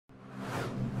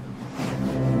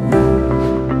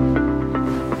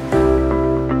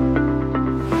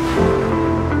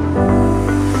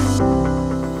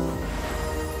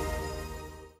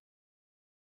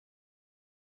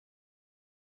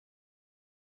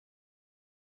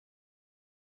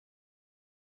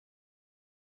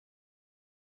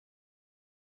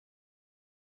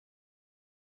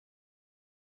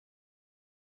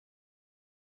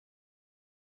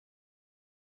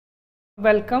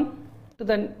Welcome to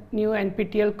the new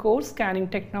NPTEL course, Scanning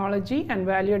Technology and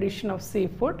Value Addition of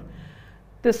Seafood.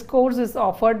 This course is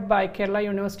offered by Kerala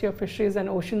University of Fisheries and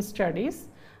Ocean Studies.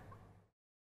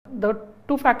 The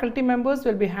two faculty members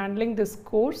will be handling this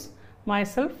course.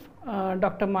 Myself,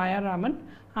 Dr. Maya Raman.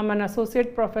 I'm an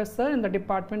associate professor in the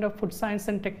Department of Food Science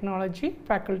and Technology,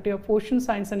 Faculty of Ocean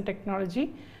Science and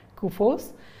Technology,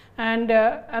 KUFOS. And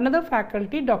another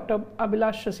faculty, Dr.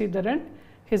 Abhilash Shasidharan.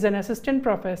 He's an assistant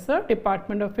professor,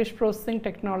 Department of Fish Processing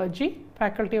Technology,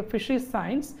 Faculty of Fisheries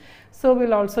Science. So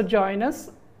will also join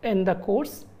us in the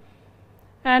course.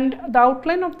 And the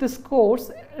outline of this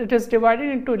course, it is divided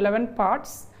into 11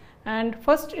 parts. And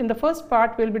in the first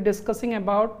part, we'll be discussing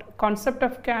about concept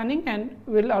of canning, and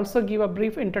we'll also give a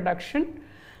brief introduction.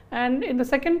 And in the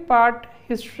second part,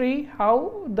 history,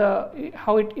 how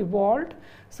it evolved.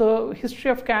 So history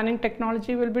of canning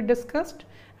technology will be discussed.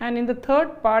 And in the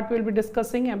third part, we'll be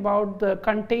discussing about the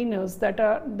containers that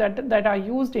are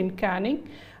used in canning,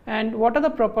 and what are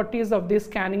the properties of these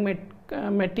canning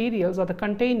materials or the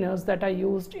containers that are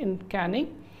used in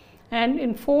canning. And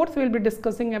in fourth, we'll be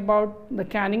discussing about the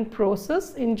canning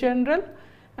process in general.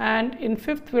 And in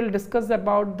fifth, we'll discuss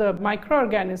about the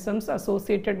microorganisms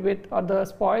associated with, or the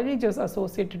spoilages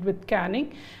associated with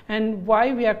canning, and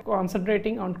why we are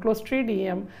concentrating on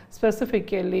Clostridium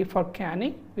specifically for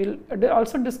canning. We'll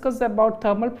also discuss about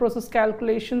thermal process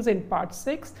calculations in part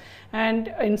 6,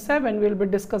 and in 7 we'll be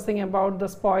discussing about the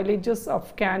spoilages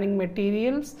of canning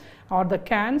materials or the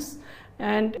cans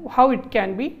and how it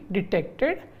can be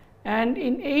detected. And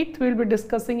in 8th, we'll be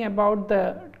discussing about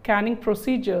the canning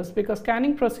procedures, because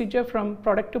canning procedure from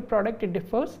product to product, it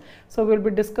differs. So we'll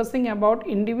be discussing about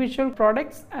individual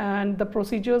products and the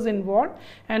procedures involved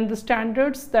and the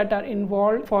standards that are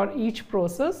involved for each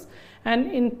process.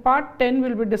 And in part 10,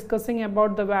 we'll be discussing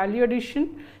about the value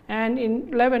addition, and in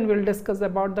 11, we'll discuss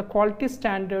about the quality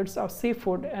standards of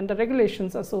seafood and the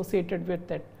regulations associated with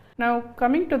it. Now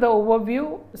coming to the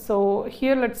overview, so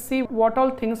here let's see what all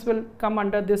things will come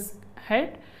under this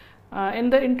head. In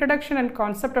the introduction and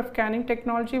concept of canning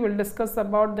technology, we'll discuss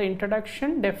about the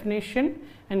introduction, definition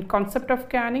and concept of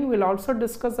canning. We'll also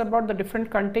discuss about the different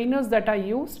containers that are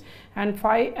used and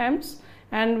 5 M's,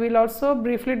 and we'll also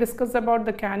briefly discuss about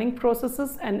the canning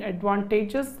processes and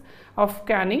advantages of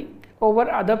canning over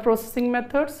other processing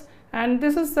methods. And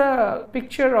this is a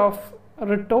picture of a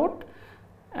retort,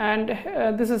 and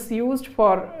this is used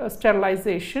for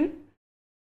sterilization.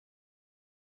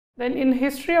 Then in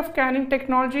history of canning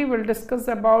technology, we'll discuss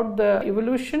about the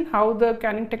evolution, how the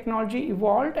canning technology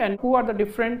evolved and who are the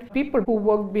different people who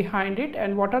worked behind it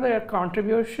and what are their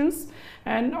contributions.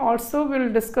 And also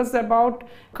we'll discuss about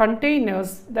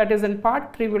containers, that is in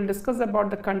part 3 we'll discuss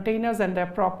about the containers and their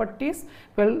properties.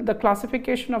 Well, the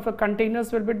classification of the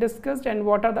containers will be discussed, and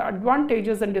what are the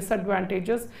advantages and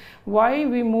disadvantages, why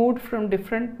we moved from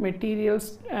different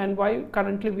materials and why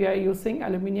currently we are using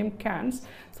aluminum cans.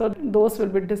 So those will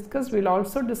be discussed. We'll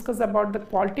also discuss about the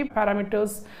quality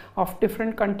parameters of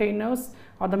different containers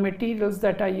or the materials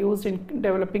that are used in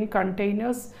developing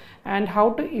containers, and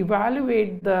how to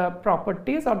evaluate the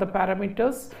properties or the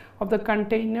parameters of the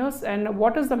containers, and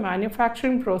what is the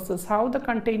manufacturing process, how the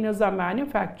containers are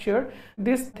manufactured.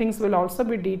 These things will also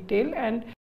be detailed. And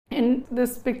in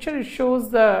this picture, it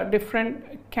shows the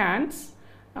different cans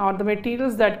or the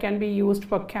materials that can be used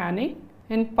for canning.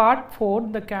 In part 4,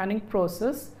 the canning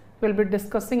process, we'll be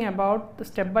discussing about the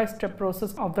step-by-step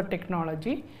process of the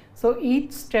technology. So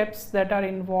each steps that are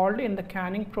involved in the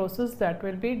canning process, that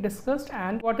will be discussed,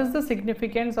 and what is the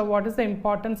significance or what is the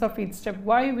importance of each step,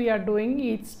 why we are doing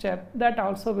each step, that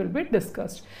also will be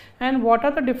discussed. And what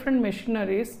are the different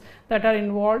machineries that are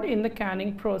involved in the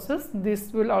canning process,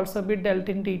 this will also be dealt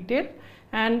in detail.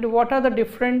 And what are the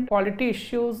different quality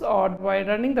issues, or while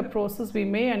running the process we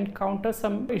may encounter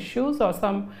some issues or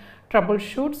some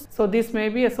troubleshoots. So this may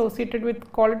be associated with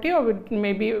quality or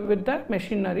maybe with the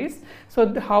machineries.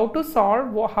 So how to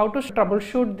solve, how to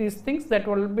troubleshoot these things, that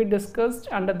will be discussed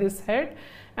under this head.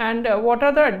 And what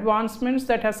are the advancements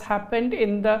that has happened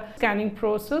in the canning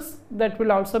process, that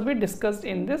will also be discussed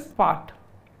in this part.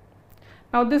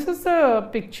 Now this is a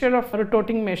picture of a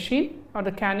retorting machine or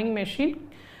the canning machine.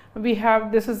 We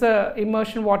have, this is a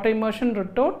water immersion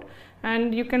retort,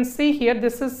 and you can see here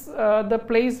this is the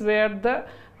place where the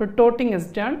retorting is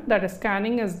done, that is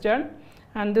canning is done.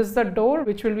 And this is the door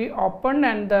which will be opened,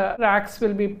 and the racks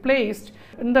will be placed.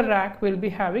 In the rack will be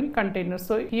having containers.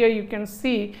 So here you can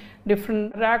see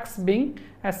different racks being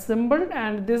assembled,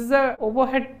 and this is a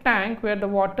overhead tank where the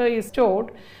water is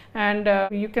stored. And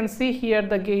you can see here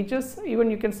the gauges.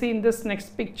 Even you can see in this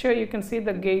next picture, you can see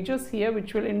the gauges here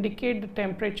which will indicate the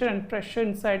temperature and pressure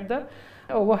inside the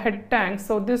overhead tank.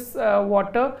 So this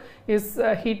water is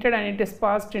heated and it is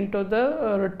passed into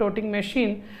the rotating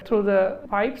machine through the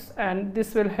pipes, and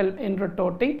this will help in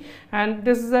rotating. And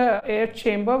this is a air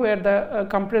chamber where the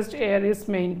compressed air is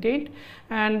maintained,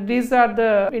 and these are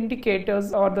the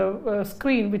indicators or the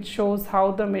screen which shows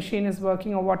how the machine is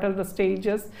working or what are the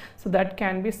stages. So that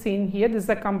can be seen here. This is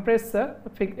a compressor,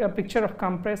 a picture of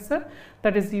compressor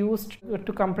that is used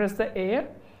to compress the air.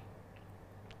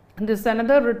 This is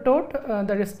another retort,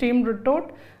 that is steam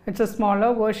retort. It's a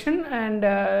smaller version, and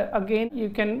again you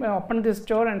can open this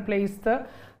door and place the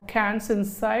cans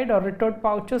inside, or retort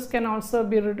pouches can also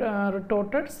be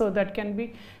retorted, so that can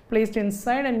be placed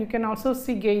inside. And you can also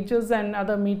see gauges and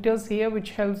other meters here,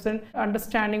 which helps in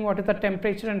understanding what is the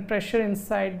temperature and pressure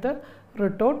inside the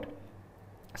retort.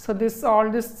 So all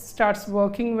this starts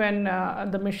working when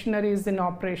the machinery is in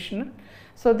operation.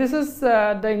 So this is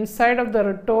the inside of the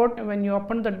retort. When you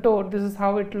open the door, this is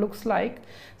how it looks like.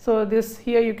 So this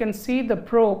here you can see the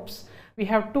probes. We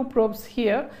have 2 probes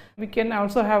here. We can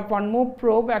also have one more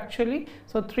probe actually.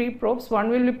 So 3 probes. One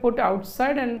will be put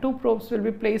outside and 2 probes will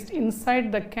be placed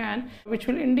inside the can, which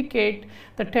will indicate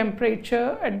the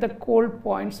temperature at the cold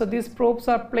point. So these probes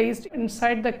are placed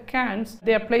inside the cans.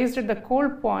 They are placed at the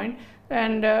cold point,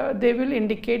 and they will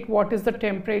indicate what is the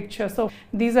temperature. So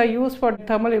these are used for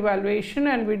thermal evaluation,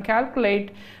 and we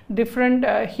calculate different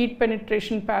heat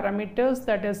penetration parameters,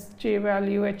 that is J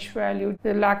value, H value,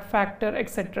 the lag factor,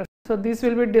 etc. So these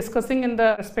will be discussing in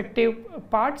the respective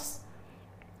parts.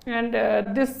 And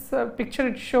this picture,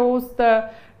 it shows the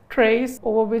trays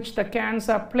over which the cans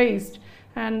are placed,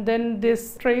 and then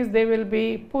these trays, they will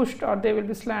be pushed or they will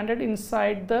be slanted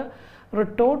inside the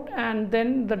retort, and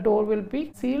then the door will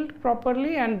be sealed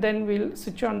properly, and then we'll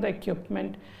switch on the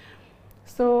equipment.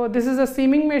 So this is a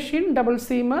seaming machine, double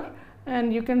seamer,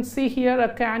 and you can see here a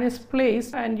can is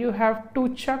placed, and you have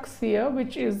 2 chucks here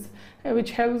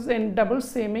which helps in double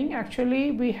seaming.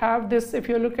 Actually we have this, if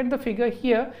you look at the figure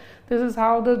here, this is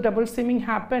how the double seaming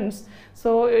happens.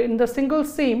 So in the single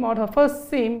seam or the first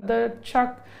seam, the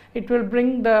chuck, it will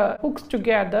bring the hooks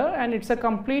together, and it's a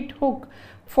complete hook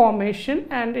formation,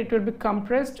 and it will be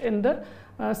compressed in the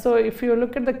so if you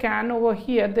look at the can over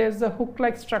here, there's a hook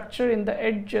like structure in the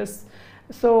edges,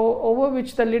 so over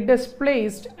which the lid is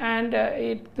placed, and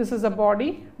this is a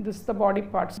body, this is the body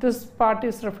part. This part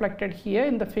is reflected here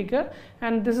in the figure,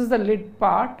 and this is the lid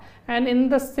part. And in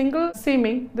the single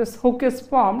seaming, this hook is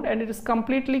formed, and it is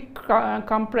completely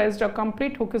compressed, or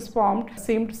complete hook is formed,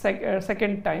 seamed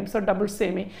second time, so double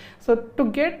seaming. So to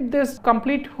get this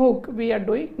complete hook, we are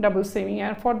doing double seaming,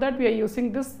 and for that we are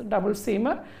using this double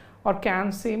seamer or can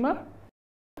seamer.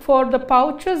 For the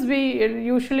pouches, we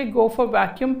usually go for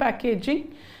vacuum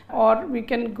packaging, or we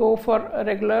can go for a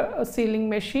regular sealing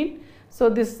machine. So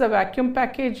this is a vacuum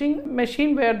packaging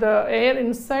machine where the air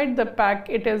inside the pack,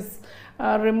 it is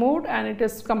removed and it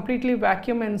is completely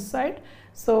vacuum inside.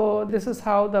 So this is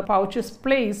how the pouch is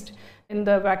placed in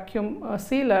the vacuum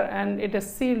sealer, and it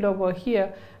is sealed over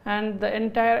here, and the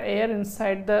entire air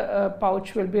inside the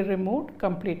pouch will be removed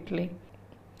completely.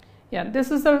 Yeah,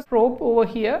 this is a probe over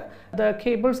here. The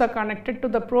cables are connected to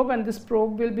the probe, and this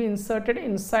probe will be inserted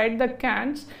inside the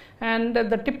cans, and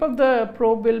the tip of the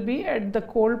probe will be at the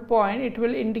cold point. It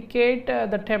will indicate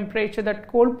the temperature. That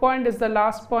cold point is the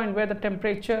last point where the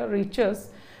temperature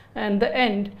reaches, and the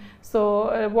end.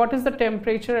 So what is the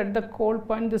temperature at the cold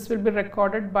point? This will be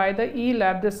recorded by the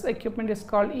E-lab. This equipment is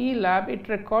called E-lab. It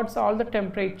records all the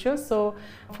temperatures. So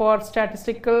for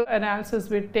statistical analysis,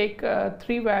 we take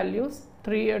 3 values,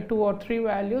 2 or 3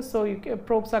 values. So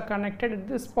probes are connected at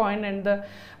this point, and the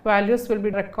values will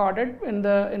be recorded in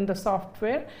the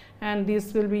software, and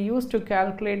these will be used to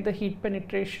calculate the heat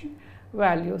penetration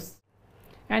values.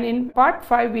 And in part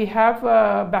 5, we have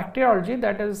bacteriology,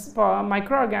 that is for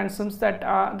microorganisms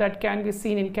that can be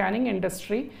seen in canning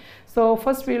industry. So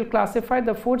first we will classify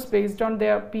the foods based on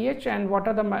their pH and what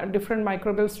are the different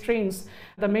microbial strains,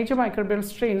 the major microbial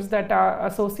strains that are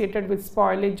associated with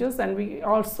spoilages. And we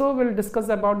also will discuss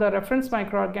about the reference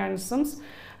microorganisms,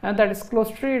 that is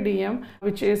Clostridium,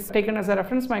 which is taken as a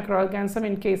reference microorganism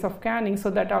in case of canning. So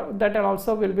that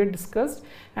also will be discussed.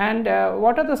 And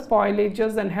what are the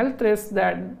spoilages and health risks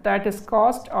that is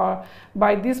caused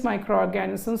by these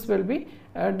microorganisms will be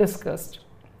discussed.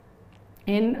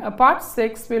 In part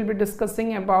 6, we will be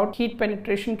discussing about heat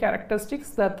penetration characteristics,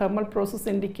 the thermal process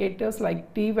indicators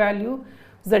like D value,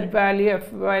 Z value, F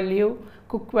value,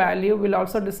 Cook value. We will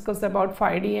also discuss about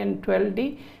 5D and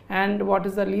 12D and what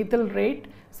is the lethal rate.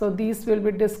 So these will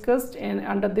be discussed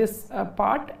under this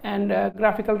part, and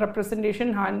graphical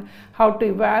representation and how to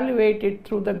evaluate it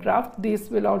through the graph. These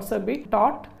will also be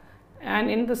taught.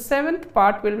 And in the 7th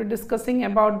part, we'll be discussing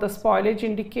about the spoilage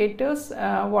indicators,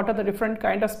 what are the different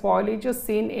kind of spoilages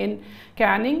seen in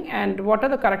canning and what are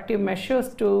the corrective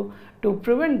measures to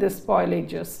prevent these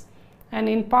spoilages. And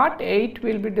in part 8,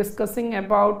 we'll be discussing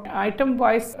about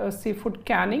item-wise seafood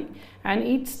canning, and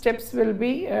each steps will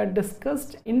be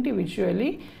discussed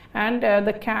individually, and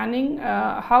the canning,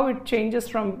 how it changes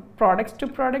from products to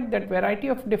product, that variety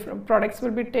of different products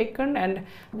will be taken, and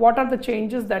what are the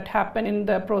changes that happen in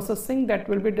the processing, that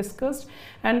will be discussed.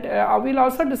 And we'll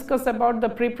also discuss about the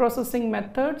pre-processing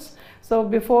methods. So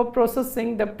before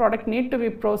processing, the product need to be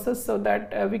processed so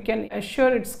that we can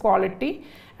assure its quality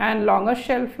and longer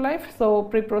shelf life. So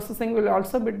pre-processing will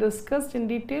also be discussed in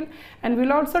detail, and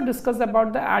we'll also discuss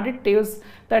about the additives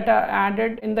that are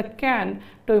added in the can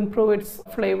to improve its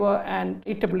flavor and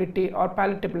eatability or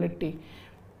palatability.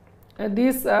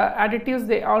 These additives,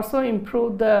 they also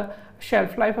improve the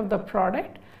shelf life of the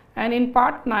product. And in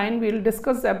part 9, we'll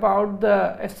discuss about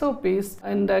the SOPs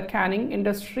in the canning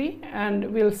industry,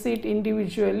 and we'll see it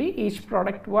individually, each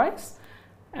product wise.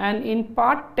 And in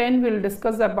part 10, we'll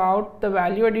discuss about the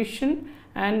value addition,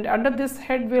 and under this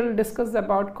head we'll discuss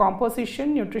about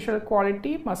composition, nutritional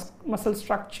quality, muscle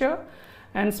structure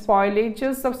and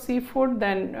spoilages of seafood.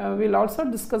 Then we'll also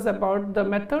discuss about the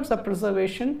methods of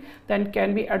preservation that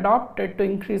can be adopted to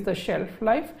increase the shelf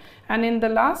life. And in the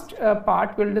last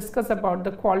part, we'll discuss about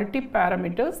the quality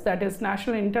parameters, that is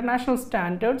national and international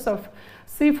standards of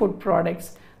seafood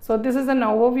products. So this is an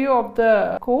overview of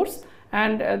the course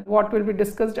and what will be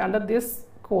discussed under these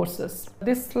courses.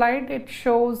 This slide, it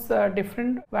shows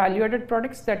different value-added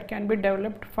products that can be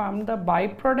developed from the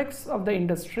byproducts of the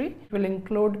industry. It will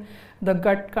include the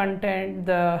gut content,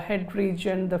 the head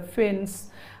region, the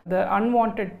fins, the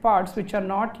unwanted parts which are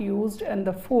not used in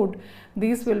the food.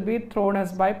 These will be thrown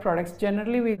as byproducts.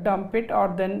 Generally we dump it,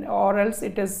 or else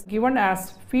it is given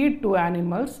as feed to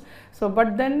animals. So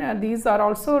but then these are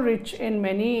also rich in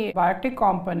many bioactive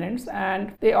components,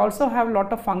 and they also have a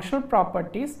lot of functional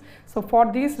properties. So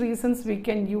for these reasons we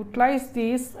can utilize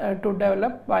these to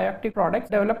develop bioactive products,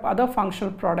 develop other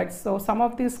functional products. So some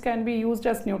of these can be used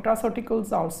as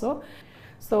nutraceuticals also.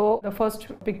 So the first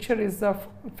picture is of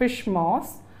fish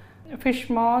moss. Fish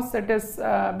moss, it is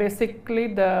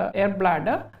basically the air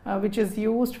bladder which is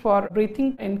used for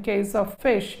breathing in case of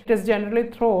fish. It is generally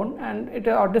thrown and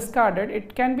or discarded.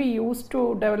 It can be used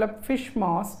to develop fish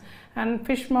moss, and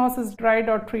fish moss is dried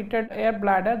or treated air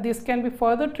bladder. This can be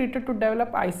further treated to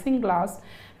develop isinglass,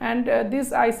 and this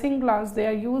isinglass, they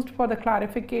are used for the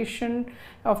clarification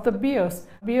of the beers.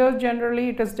 Beer, generally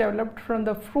it is developed from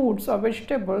the fruits or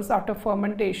vegetables after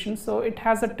fermentation, so it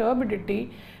has a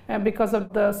turbidity because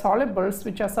of the solubles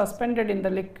which are suspended in the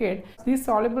liquid. These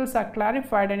solubles are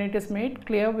clarified and it is made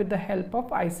clear with the help of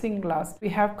isinglass. We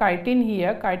have chitin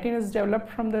here. Chitin is developed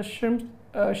from the shrimp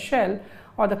shell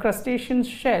or the crustacean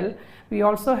shell. We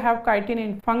also have chitin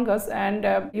in fungus,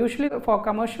 and usually for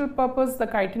commercial purpose the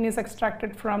chitin is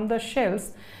extracted from the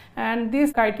shells, and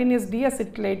this chitin is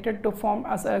deacetylated to form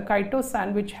as a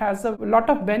chitosan, which has a lot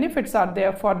of benefits are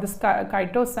there for this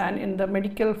chitosan in the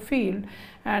medical field,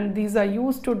 and these are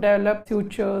used to develop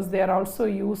sutures. They are also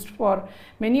used for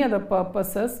many other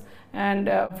purposes, and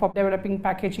for developing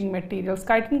packaging materials.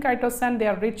 Chitin, chitosan, they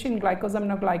are rich in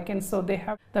glycosaminoglycans, so they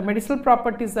have the medicinal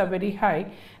properties are very high.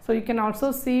 So you can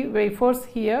also see wafers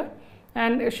here.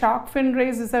 And shark fin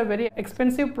rays is a very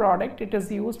expensive product. It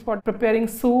is used for preparing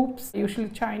soups. Usually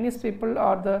Chinese people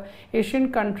or the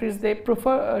Asian countries, they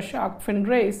prefer shark fin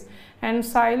rays. And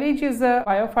silage is a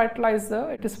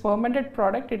biofertilizer. It is fermented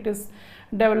product. It is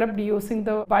developed using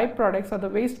the byproducts or the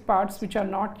waste parts which are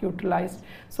not utilized.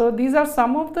 So these are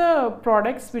some of the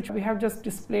products which we have just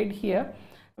displayed here.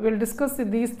 We'll discuss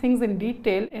these things in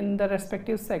detail in the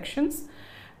respective sections.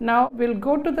 Now we'll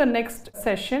go to the next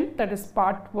session, that is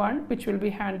part 1, which will be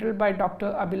handled by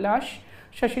Dr. Abhilash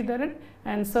Shashidharan,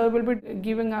 and so we'll be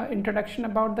giving an introduction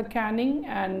about the canning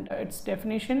and its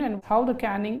definition and how the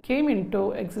canning came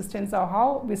into existence, or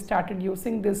how we started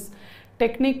using this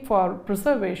technique for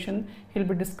preservation. He'll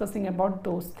be discussing about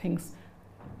those things.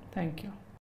 Thank you.